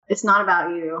it's not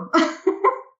about you.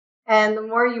 And the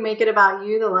more you make it about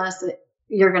you, the less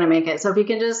you're going to make it. So if you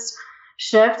can just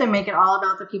shift and make it all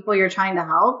about the people you're trying to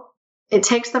help, it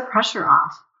takes the pressure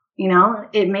off. You know,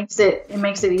 it makes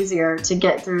it easier to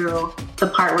get through the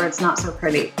part where it's not so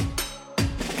pretty.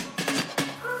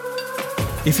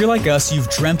 If you're like us, you've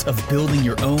dreamt of building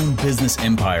your own business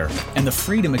empire and the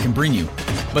freedom it can bring you.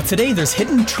 But today there's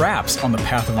hidden traps on the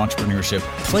path of entrepreneurship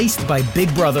placed by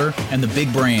Big Brother and the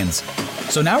big brands.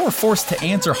 So now we're forced to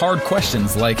answer hard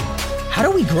questions like, how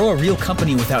do we grow a real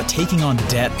company without taking on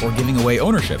debt or giving away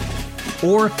ownership?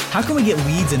 Or how can we get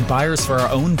leads and buyers for our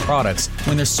own products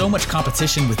when there's so much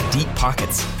competition with deep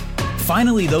pockets?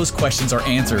 Finally, those questions are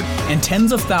answered, and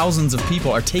tens of thousands of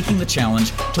people are taking the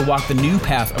challenge to walk the new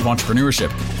path of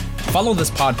entrepreneurship. Follow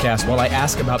this podcast while I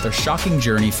ask about their shocking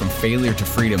journey from failure to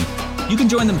freedom. You can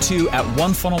join them too at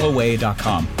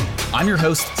onefunnelaway.com. I'm your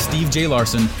host, Steve J.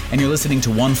 Larson, and you're listening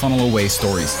to One Funnel Away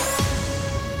Stories.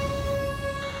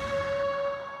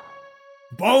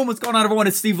 Boom! What's going on, everyone?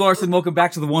 It's Steve Larson. Welcome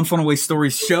back to the One Funnel Away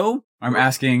Stories show. I'm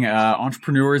asking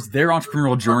entrepreneurs their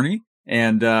entrepreneurial journey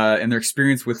and their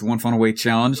experience with the One Funnel Away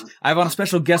Challenge. I have on a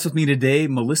special guest with me today,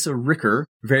 Melissa Ricker.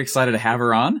 Very excited to have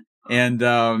her on, and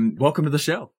welcome to the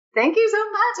show. Thank you so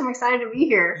much. I'm excited to be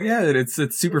here. Yeah, it's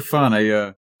super fun.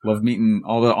 I love meeting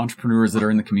all the entrepreneurs that are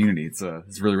in the community. It's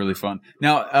really, really fun.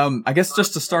 Now, I guess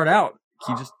just to start out,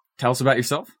 can you just tell us about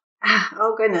yourself?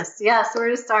 Oh, goodness. Yeah, so where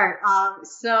to start?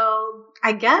 So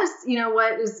I guess,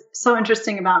 what is so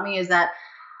interesting about me is that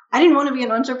I didn't want to be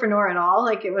an entrepreneur at all.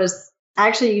 I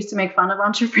actually used to make fun of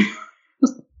entrepreneurs.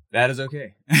 That is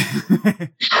okay.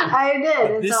 I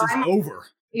did. But this is over.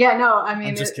 Yeah, no, I mean,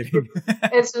 I'm just kidding.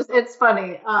 it's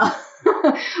funny.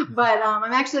 But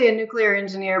I'm actually a nuclear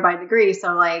engineer by degree.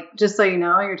 So just so you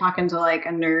know, you're talking to a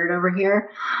nerd over here.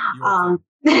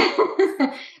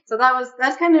 So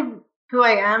that's kind of who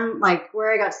I am.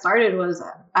 Where I got started was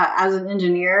as an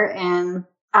engineer. And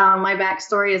my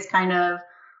backstory is kind of,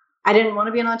 I didn't want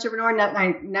to be an entrepreneur.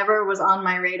 I never was on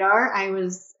my radar. I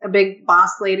was a big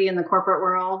boss lady in the corporate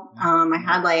world. I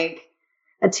had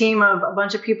a team of a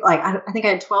bunch of people. I think I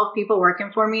had 12 people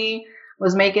working for me,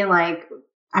 was making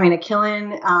a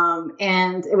killing.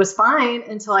 And it was fine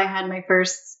until I had my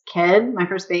first kid, my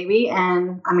first baby.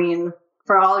 And I mean,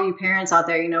 for all you parents out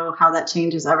there, you know how that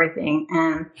changes everything.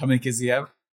 And how many kids do you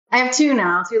have? I have two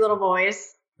little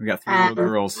boys. We got 3 little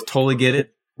girls. Totally get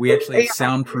it. We actually have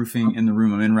soundproofing in the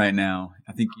room I'm in right now.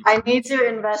 I need to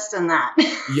invest in that.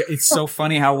 Yeah, it's so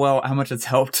funny how much it's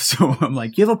helped. So I'm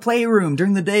like, you have a playroom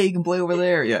during the day, you can play over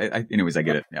there. Yeah. Anyways, I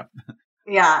get it. Yeah.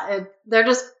 Yeah, they're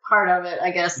just part of it, I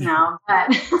guess now.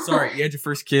 But sorry, you had your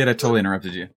first kid. I totally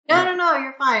interrupted you. No,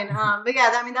 you're fine. But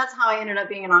yeah, that's how I ended up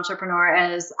being an entrepreneur.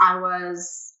 As I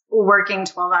was working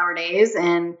 12-hour days,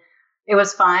 and it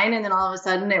was fine. And then all of a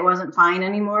sudden it wasn't fine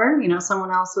anymore.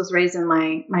 Someone else was raising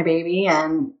my baby,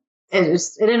 and it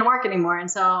didn't work anymore. And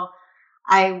so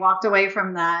I walked away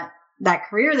from that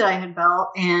career that I had built.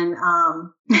 And,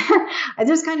 I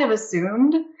just kind of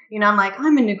assumed, I'm like,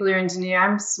 I'm a nuclear engineer.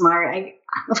 I'm smart.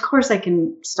 Of course I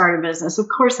can start a business. Of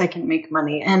course I can make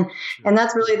money. And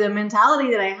that's really the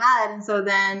mentality that I had. And so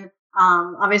then,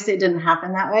 obviously it didn't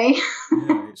happen that way.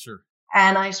 Yeah, sure.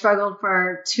 And I struggled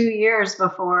for 2 years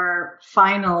before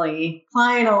finally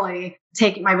my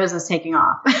business taking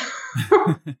off.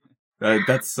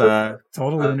 That's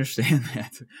totally understand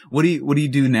that. What do you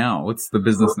do now? What's the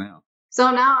business now? So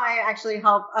now I actually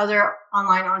help other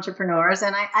online entrepreneurs,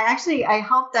 and I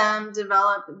help them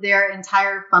develop their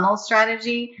entire funnel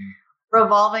strategy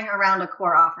revolving around a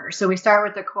core offer. So we start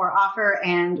with the core offer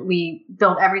and we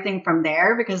build everything from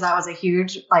there, because that was a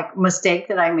huge mistake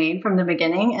that I made from the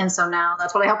beginning. And so now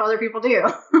that's what I help other people do.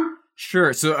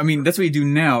 Sure. So, I mean, that's what you do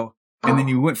now. And then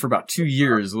you went for about 2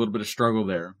 years, a little bit of struggle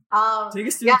there. Take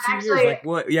us through 2 years.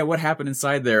 What happened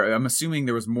inside there? I'm assuming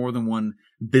there was more than one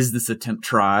business attempt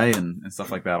try and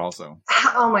stuff like that also.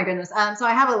 Oh my goodness. So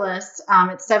I have a list.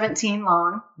 It's 17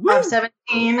 long. Woo! I have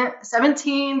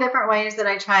 17 different ways that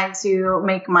I tried to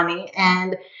make money.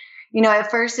 And, at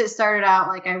first it started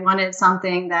out I wanted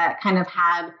something that kind of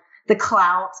had the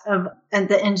clout of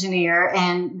the engineer,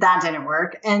 and that didn't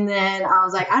work. And then I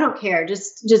was like, I don't care.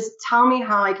 Just tell me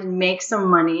how I can make some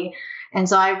money. And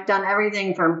so I've done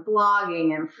everything from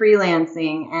blogging and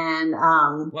freelancing.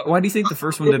 And why do you think the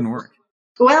first one didn't work?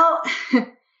 Well,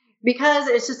 because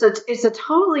it's a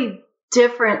totally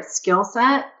different skill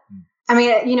set. I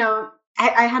mean,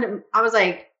 I was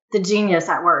like the genius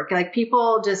at work.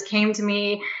 People just came to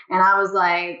me, and I was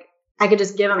like, I could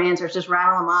just give them answers, just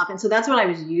rattle them off. And so that's what I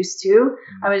was used to.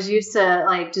 I was used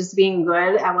to just being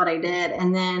good at what I did.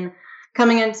 And then,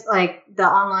 coming into like the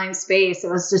online space,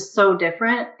 it was just so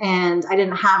different. And I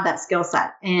didn't have that skill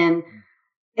set. And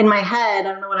in my head,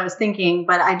 I don't know what I was thinking,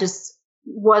 but I just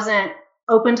wasn't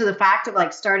open to the fact of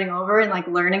like starting over and like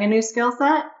learning a new skill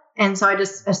set. And so I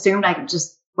just assumed I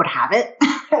just would have it.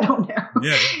 I don't know.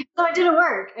 Yeah. So it didn't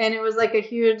work. And it was like a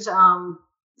huge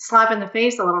slap in the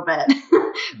face a little bit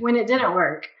when it didn't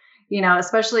work,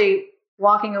 especially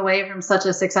walking away from such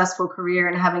a successful career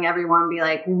and having everyone be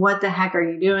like, what the heck are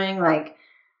you doing? Like,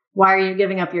 why are you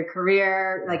giving up your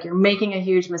career? Like, you're making a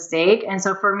huge mistake. And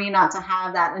so for me not to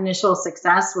have that initial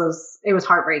success was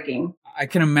heartbreaking. I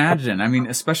can imagine. I mean,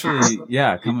 especially,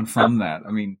 coming from that.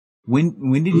 I mean,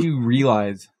 when did you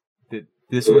realize that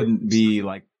this wouldn't be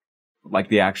like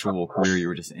the actual career you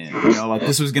were just in? Like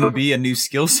this was going to be a new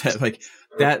skill set. Like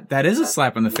that is a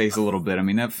slap in the face a little bit. I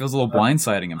mean, that feels a little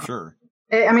blindsiding, I'm sure.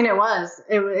 It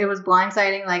was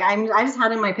blindsiding. Like I just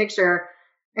had in my picture,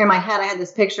 in my head, I had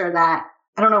this picture that,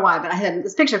 I don't know why, but I had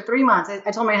this picture 3 months.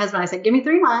 I told my husband, I said, give me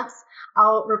 3 months.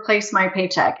 I'll replace my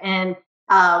paycheck. And,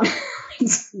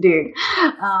 dude,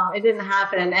 it didn't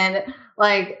happen. And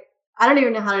like, I don't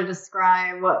even know how to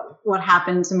describe what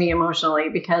happened to me emotionally,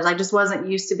 because I just wasn't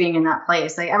used to being in that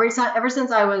place. Like ever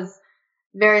since I was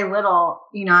very little,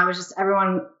 I was just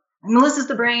everyone, Melissa's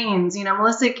the brains,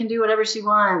 Melissa can do whatever she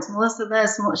wants. Melissa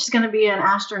this, she's going to be an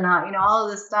astronaut, all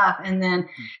of this stuff. And then,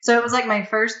 so it was like my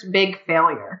first big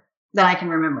failure that I can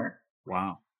remember.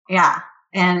 Wow. Yeah.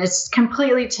 And it's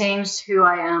completely changed who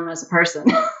I am as a person.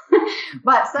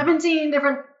 But 17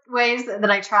 different ways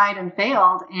that I tried and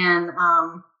failed. And,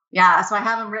 so I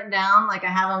have them written down, like I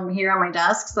have them here on my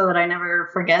desk so that I never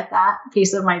forget that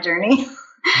piece of my journey.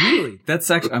 Really? That's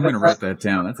actually, I'm going to write that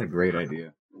down. That's a great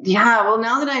idea. Yeah. Well,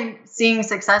 now that I'm seeing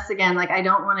success again, like I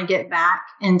don't want to get back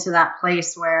into that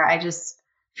place where I just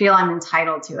feel I'm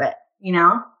entitled to it,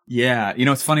 Yeah.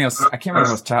 It's funny. I can't remember who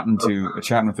I was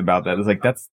chatting with about that. It's like,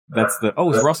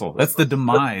 it's Russell. That's the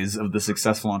demise of the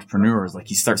successful entrepreneurs. Like,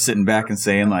 you start sitting back and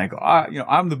saying like,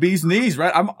 I'm the bee's knees,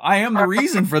 right? I am the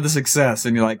reason for the success.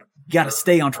 And you're like, you got to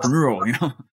stay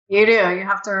entrepreneurial, You do. You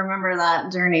have to remember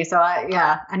that journey. So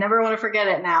I never want to forget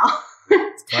it now.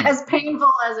 As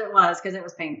painful as it was, because it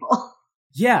was painful.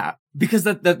 Yeah, because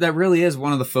that really is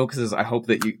one of the focuses I hope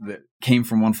that came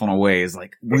from One Funnel Away is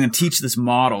like, we're going to teach this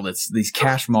model that's these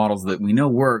cash models that we know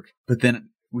work, but then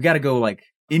we got to go like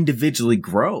individually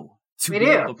grow to be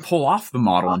able to pull off the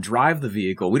model and drive the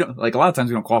vehicle. We don't, like, a lot of times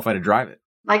we don't qualify to drive it.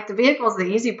 Like, the vehicle's the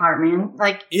easy part, man.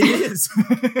 Like, it is.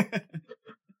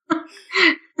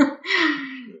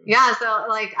 Yeah, so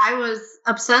like I was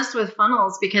obsessed with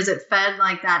funnels because it fed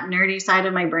like that nerdy side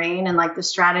of my brain and like the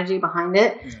strategy behind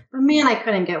it. Yeah. But man, I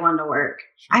couldn't get one to work.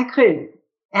 Sure. I couldn't.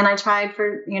 And I tried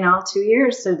for, 2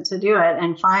 years to do it.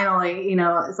 And finally,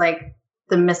 it's like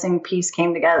the missing piece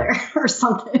came together or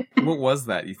something. What was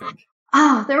that, you think?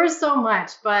 Oh, there was so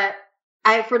much, but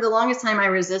for the longest time I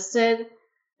resisted.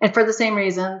 And for the same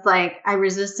reasons, like I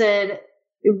resisted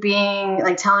being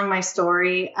like telling my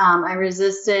story. I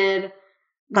resisted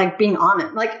like being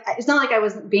honest. Like, it's not like I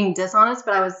was being dishonest,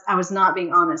 but I was not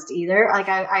being honest either. Like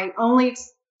I only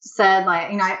said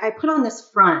like, I put on this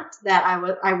front that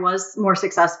I was more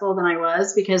successful than I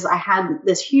was because I had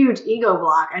this huge ego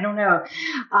block. I don't know,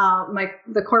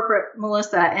 the corporate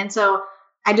Melissa. And so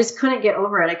I just couldn't get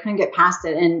over it. I couldn't get past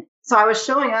it. And so I was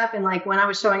showing up, and like, when I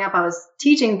was showing up, I was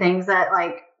teaching things that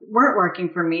like weren't working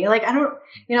for me. Like, I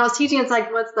was teaching, it's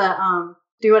like, what's the,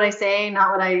 do what I say,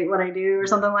 not what I do, or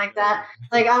something like that.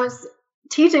 Like, I was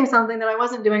teaching something that I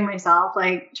wasn't doing myself,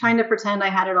 like trying to pretend I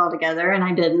had it all together, and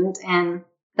I didn't. And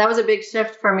that was a big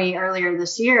shift for me earlier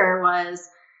this year, was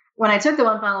when I took the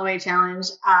One Funnel Away challenge.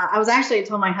 I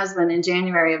told my husband in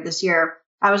January of this year,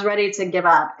 I was ready to give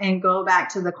up and go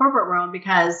back to the corporate world,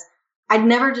 because I'd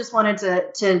never just wanted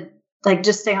to like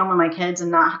just stay home with my kids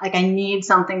and not, like, I need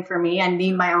something for me. I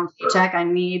need my own paycheck. I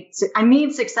need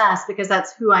success, because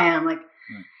that's who I am. Like,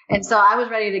 and so I was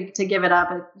ready to give it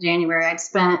up in January.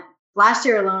 Last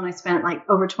year alone, I spent like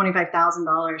over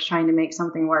 $25,000 trying to make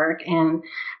something work. And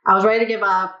I was ready to give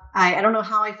up. I don't know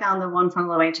how I found the One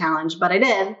Funnel Away challenge, but I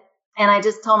did. And I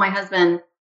just told my husband,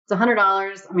 it's $100.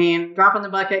 I mean, drop in the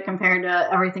bucket compared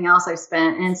to everything else I've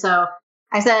spent. And so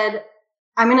I said,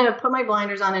 I'm going to put my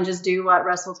blinders on and just do what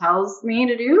Russell tells me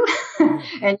to do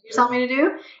and you tell me to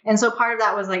do. And so part of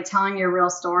that was like telling your real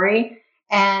story.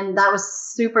 And that was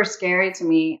super scary to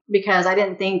me, because I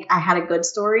didn't think I had a good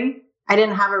story. I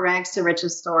didn't have a rags to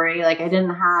riches story. Like, I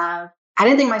didn't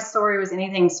think my story was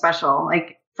anything special.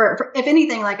 Like, for if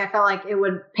anything, like, I felt like it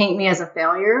would paint me as a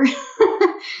failure.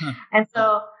 And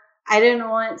so I didn't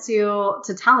want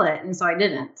to tell it. And so I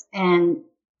didn't. And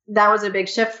that was a big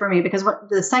shift for me, because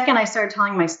the second I started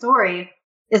telling my story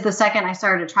is the second I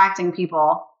started attracting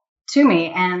people to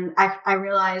me. And I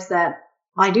realized that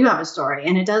I do have a story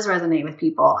and it does resonate with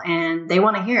people and they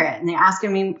want to hear it and they're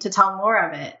asking me to tell more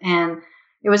of it. And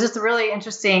it was just a really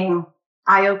interesting,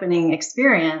 eye-opening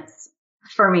experience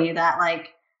for me that like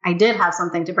I did have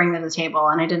something to bring to the table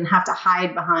and I didn't have to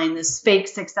hide behind this fake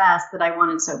success that I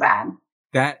wanted so bad.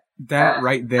 That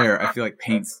right there, I feel like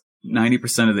paints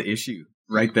 90% of the issue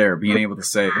right there, being able to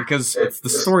say, because it's the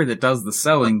story that does the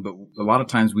selling, but a lot of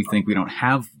times we think we don't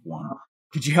have one.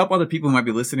 Could you help other people who might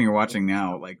be listening or watching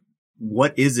now? Like,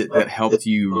 what is it that helped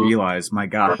you realize, my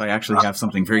gosh, I actually have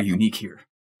something very unique here?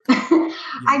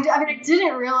 I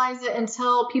didn't realize it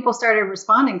until people started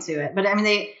responding to it. But I mean,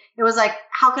 it was like,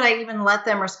 how could I even let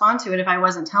them respond to it if I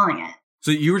wasn't telling it?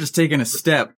 So you were just taking a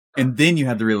step and then you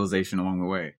had the realization along the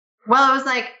way. Well, it was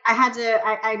like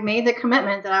I made the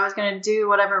commitment that I was going to do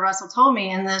whatever Russell told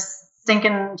me in this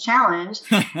stinking challenge.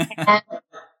 And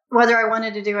whether I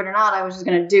wanted to do it or not, I was just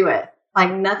going to do it.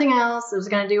 Like nothing else. I was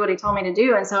going to do what he told me to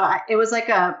do. And so it was like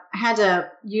I had to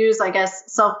use, I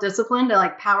guess, self-discipline to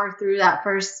like power through that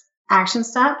first action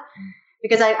step,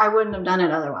 because I wouldn't have done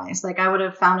it otherwise. Like I would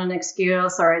have found an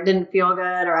excuse, or it didn't feel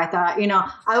good, or I thought,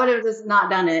 I would have just not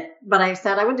done it. But I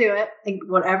said I would do it. Like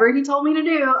whatever he told me to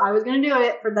do, I was going to do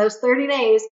it for those 30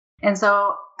 days. And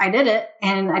so I did it,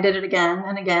 and I did it again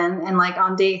and again. And like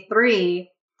on day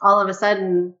 3, all of a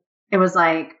sudden it was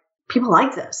like, people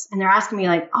like this. And they're asking me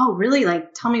like, oh, really?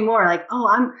 Like, tell me more. Like, oh,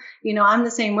 I'm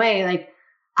the same way. Like,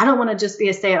 I don't want to just be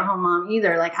a stay-at-home mom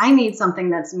either. Like, I need something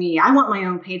that's me. I want my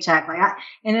own paycheck.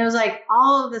 And it was like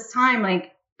all of this time,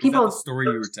 like people. Is that the story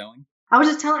you were telling? I was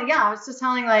just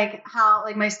telling like how,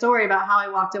 like my story about how I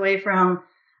walked away from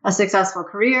a successful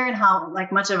career and how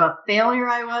like much of a failure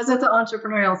I was at the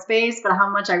entrepreneurial space, but how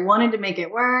much I wanted to make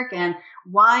it work and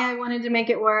why I wanted to make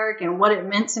it work and what it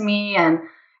meant to me. And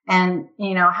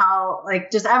how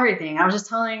like just everything. I was just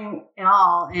telling it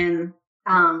all. And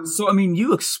so I mean,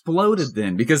 you exploded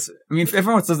then, because I mean, if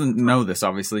everyone doesn't know this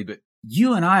obviously, but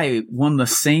you and I won the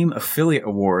same affiliate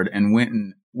award and went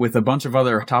and with a bunch of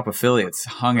other top affiliates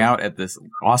hung out at this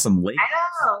awesome lake. I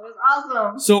know, it was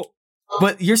awesome. So,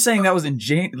 but you're saying that was in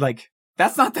like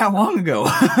that's not that long ago.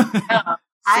 No,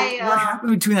 what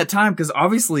happened between that time? Because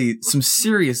obviously some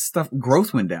serious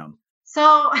growth went down.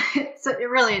 So it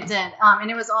did. And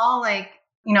it was all like,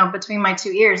 between my 2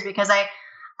 ears, because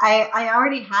I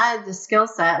already had the skill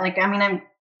set. Like, I mean,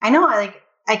 I know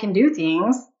I can do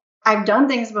things. I've done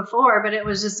things before, but it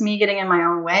was just me getting in my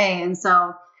own way. And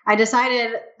so I took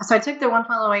the One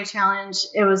Funnel Away challenge.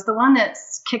 It was the one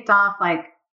that's kicked off like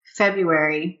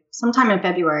sometime in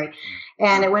February,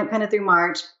 and it went kind of through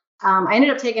March. I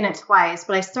ended up taking it twice,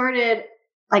 but I started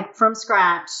like from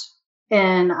scratch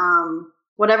in,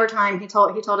 whatever time he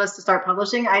told us to start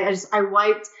publishing. I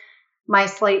wiped my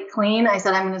slate clean. I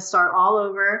said, I'm going to start all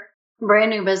over, brand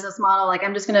new business model. Like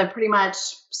I'm just going to pretty much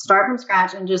start from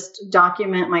scratch and just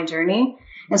document my journey.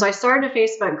 And so I started a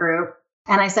Facebook group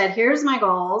and I said, here's my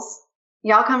goals.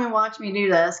 Y'all come and watch me do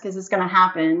this because it's going to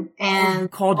happen. And you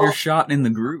called your shot in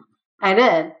the group. I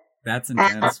did. That's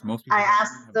intense. Most people. I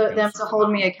asked them to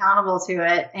hold me accountable to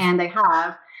it, and they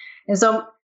have. And so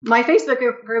my Facebook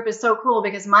group is so cool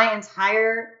because my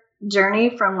entire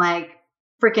journey from like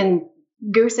freaking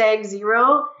goose egg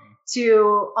zero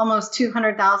to almost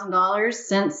 $200,000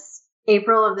 since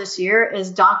April of this year is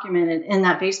documented in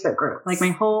that Facebook group. Like my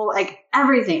whole, like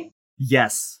everything.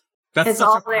 Yes. That's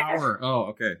such a power. Oh,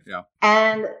 okay. Yeah.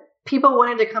 And people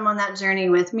wanted to come on that journey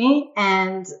with me.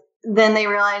 And then they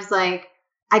realized like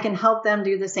I can help them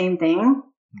do the same thing.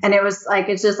 And it was like,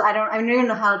 it's just, I don't even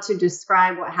know how to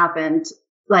describe what happened.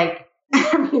 Like,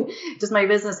 I mean, just my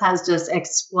business has just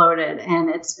exploded, and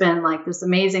it's been like this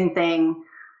amazing thing.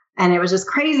 And it was just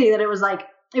crazy that it was like,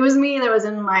 it was me that was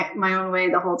in my own way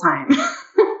the whole time.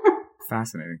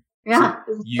 Fascinating. Yeah.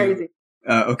 So it's crazy.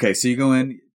 Okay. So you go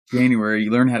in January,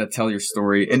 you learn how to tell your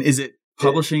story. And is it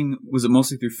publishing? Was it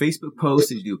mostly through Facebook posts?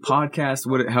 Did you do a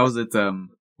podcast? How is it? So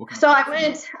I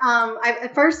went, I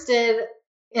first did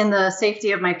in the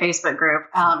safety of my Facebook group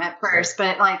at first,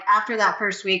 but like after that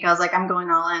first week, I was like, I'm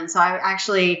going all in. So I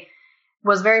actually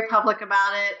was very public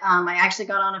about it. I actually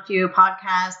got on a few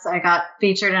podcasts. I got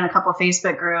featured in a couple of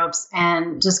Facebook groups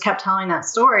and just kept telling that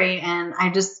story. And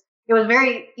it was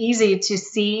very easy to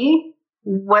see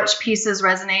which pieces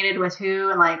resonated with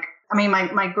who. And like, I mean,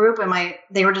 my group and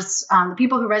they were just, the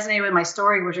people who resonated with my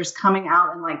story were just coming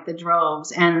out in like the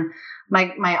droves, and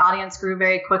my audience grew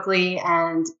very quickly,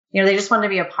 and, they just wanted to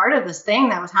be a part of this thing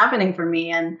that was happening for me.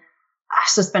 And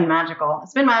it's just been magical.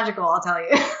 It's been magical, I'll tell you.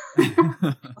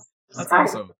 That's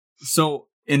awesome. So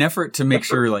in effort to make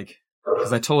sure, like,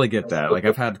 because I totally get that. Like,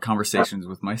 I've had conversations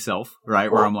with myself,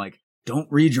 right, where I'm like, don't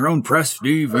read your own press,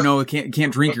 Steve. You know,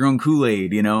 can't drink your own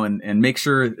Kool-Aid, you know, and make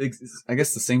sure, I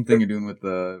guess the same thing you're doing with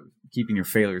keeping your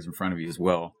failures in front of you as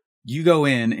well. You go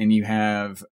in and you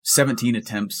have 17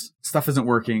 attempts, stuff isn't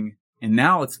working, and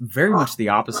now it's very much the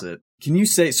opposite. Can you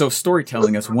say, so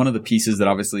storytelling is one of the pieces that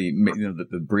obviously, you know,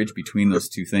 the bridge between those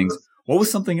two things. What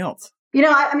was something else? You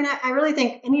know, I mean, I really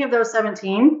think any of those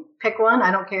 17, pick one,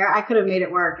 I don't care. I could have made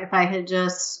it work if I had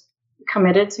just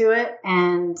committed to it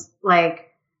and like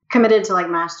committed to like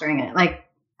mastering it. Like,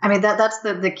 I mean, that's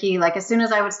the key. Like as soon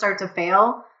as I would start to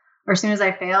fail or as soon as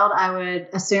I failed, I would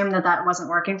assume that wasn't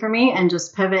working for me and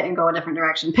just pivot and go a different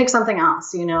direction, pick something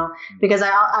else, you know, because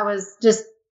I was just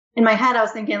in my head, I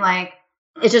was thinking like,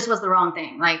 it just was the wrong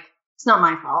thing. Like, it's not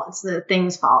my fault. It's the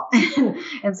thing's fault.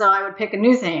 And so I would pick a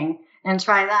new thing and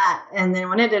try that. And then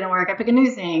when it didn't work, I pick a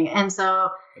new thing. And so,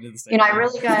 you know, I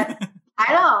really got,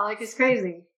 I know, like it's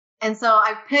crazy. And so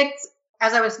I picked,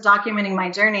 as I was documenting my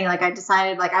journey, like I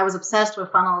decided, like I was obsessed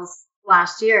with funnels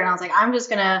last year. And I was like, I'm just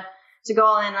going to go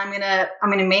all in. I'm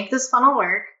going to make this funnel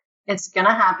work. It's going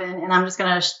to happen. And I'm just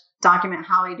going to document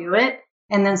how I do it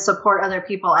and then support other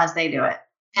people as they do it.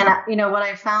 And, you know, what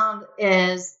I found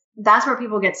is that's where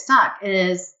people get stuck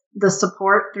is the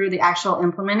support through the actual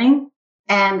implementing.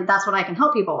 And that's what I can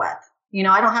help people with. You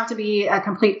know, I don't have to be a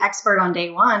complete expert on day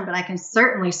one, but I can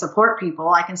certainly support people.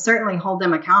 I can certainly hold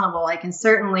them accountable. I can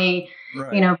certainly,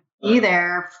 you know, be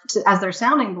there as their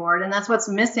sounding board. And that's what's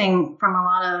missing from a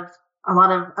lot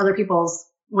of other people's,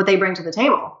 what they bring to the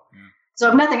table. Yeah. So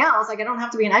if nothing else, like I don't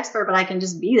have to be an expert, but I can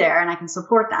just be there and I can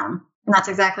support them. And that's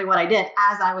exactly what I did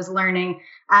as I was learning,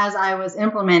 as I was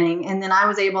implementing. And then I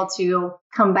was able to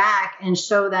come back and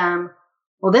show them,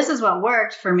 well, this is what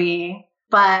worked for me,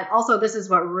 but also this is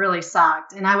what really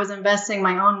sucked. And I was investing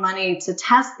my own money to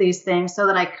test these things so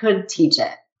that I could teach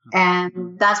it.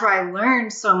 And that's where I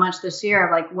learned so much this year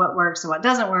of like what works and what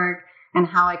doesn't work and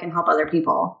how I can help other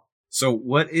people. So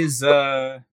what does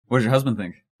your husband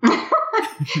think?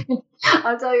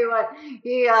 I'll tell you what,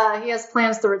 he has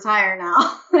plans to retire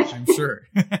now. I'm sure.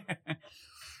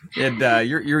 And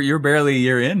you're barely a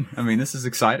year in. I mean, this is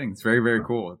exciting. It's very, very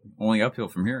cool. Only uphill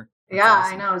from here. That's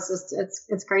awesome. I know. It's just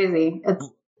it's crazy. It's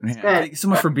good. Thank you so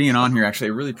much for being on here. Actually,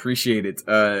 I really appreciate it.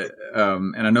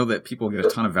 And I know that people get a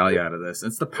ton of value out of this.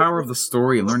 It's the power of the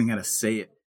story and learning how to say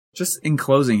it. Just in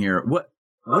closing here, what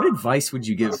advice would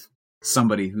you give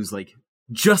somebody who's like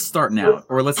just starting out,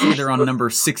 or let's say they're on number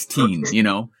 16, you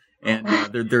know, and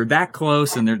they're that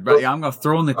close, and I'm going to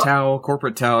throw in the towel,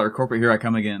 corporate here I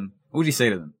come again. What would you say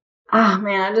to them? Oh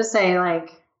man, I just say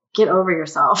like, get over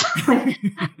yourself.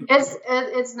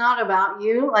 It's not about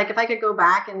you. Like if I could go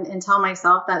back and tell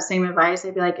myself that same advice,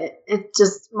 I'd be like, it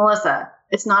just, Melissa,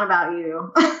 it's not about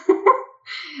you.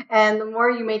 And the more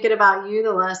you make it about you,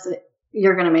 the less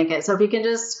you're going to make it. So if you can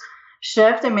just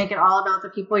shift and make it all about the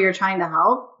people you're trying to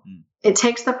help, it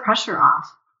takes the pressure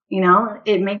off. You know,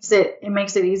 it makes it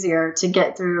easier to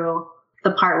get through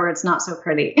the part where it's not so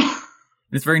pretty.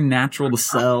 It's very natural to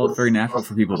sell. It's very natural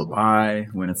for people to buy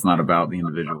when it's not about the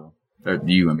individual.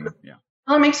 You, I mean, yeah.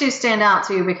 Well, it makes you stand out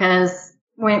too, because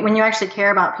when you actually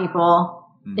care about people,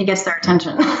 it gets their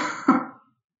attention.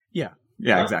 Yeah,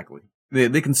 exactly.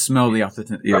 They can smell the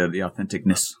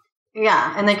authenticness.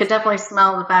 Yeah, and they could definitely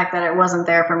smell the fact that it wasn't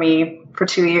there for me for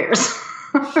 2 years.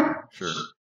 Sure.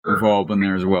 We've all been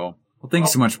there as well. Well, thank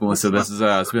you so much, Melissa. This is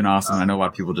it's been awesome. I know a lot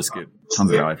of people just get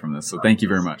tons of value from this, so thank you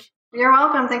very much. You're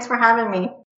welcome. Thanks for having me.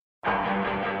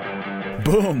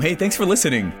 Boom. Hey, thanks for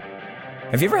listening.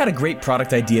 Have you ever had a great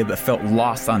product idea but felt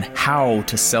lost on how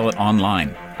to sell it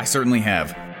online? I certainly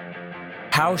have.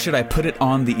 How should I put it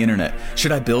on the internet?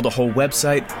 Should I build a whole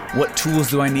website? What tools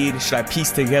do I need? Should I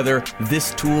piece together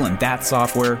this tool and that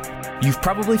software? You've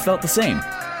probably felt the same.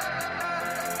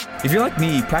 If you're like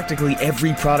me, practically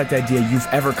every product idea you've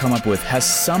ever come up with has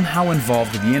somehow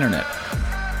involved the internet.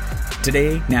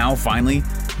 Today, now, finally,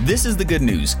 this is the good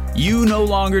news. You no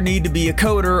longer need to be a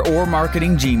coder or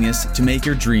marketing genius to make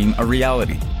your dream a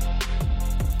reality.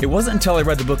 It wasn't until I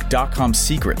read the book .com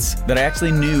Secrets that I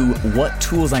actually knew what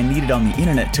tools I needed on the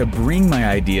internet to bring my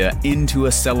idea into a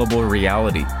sellable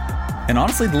reality. And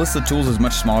honestly, the list of tools is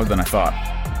much smaller than I thought.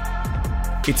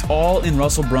 It's all in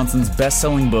Russell Brunson's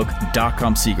best-selling book,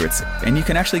 .com Secrets, and you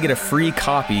can actually get a free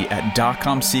copy at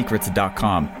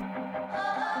 .comsecrets.com.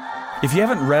 If you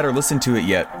haven't read or listened to it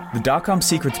yet, the .com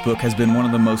Secrets book has been one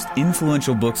of the most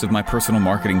influential books of my personal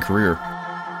marketing career.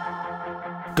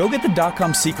 Go get the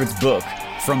 .com Secrets book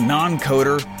from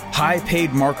non-coder,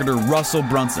 high-paid marketer Russell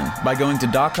Brunson by going to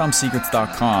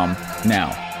 .comsecrets.com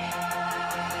now.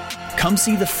 Come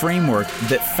see the framework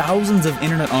that thousands of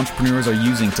internet entrepreneurs are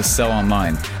using to sell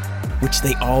online, which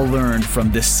they all learned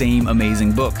from this same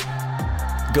amazing book.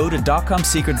 Go to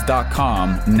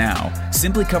dotcomsecrets.com now.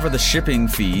 Simply cover the shipping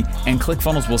fee, and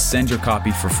ClickFunnels will send your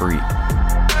copy for free.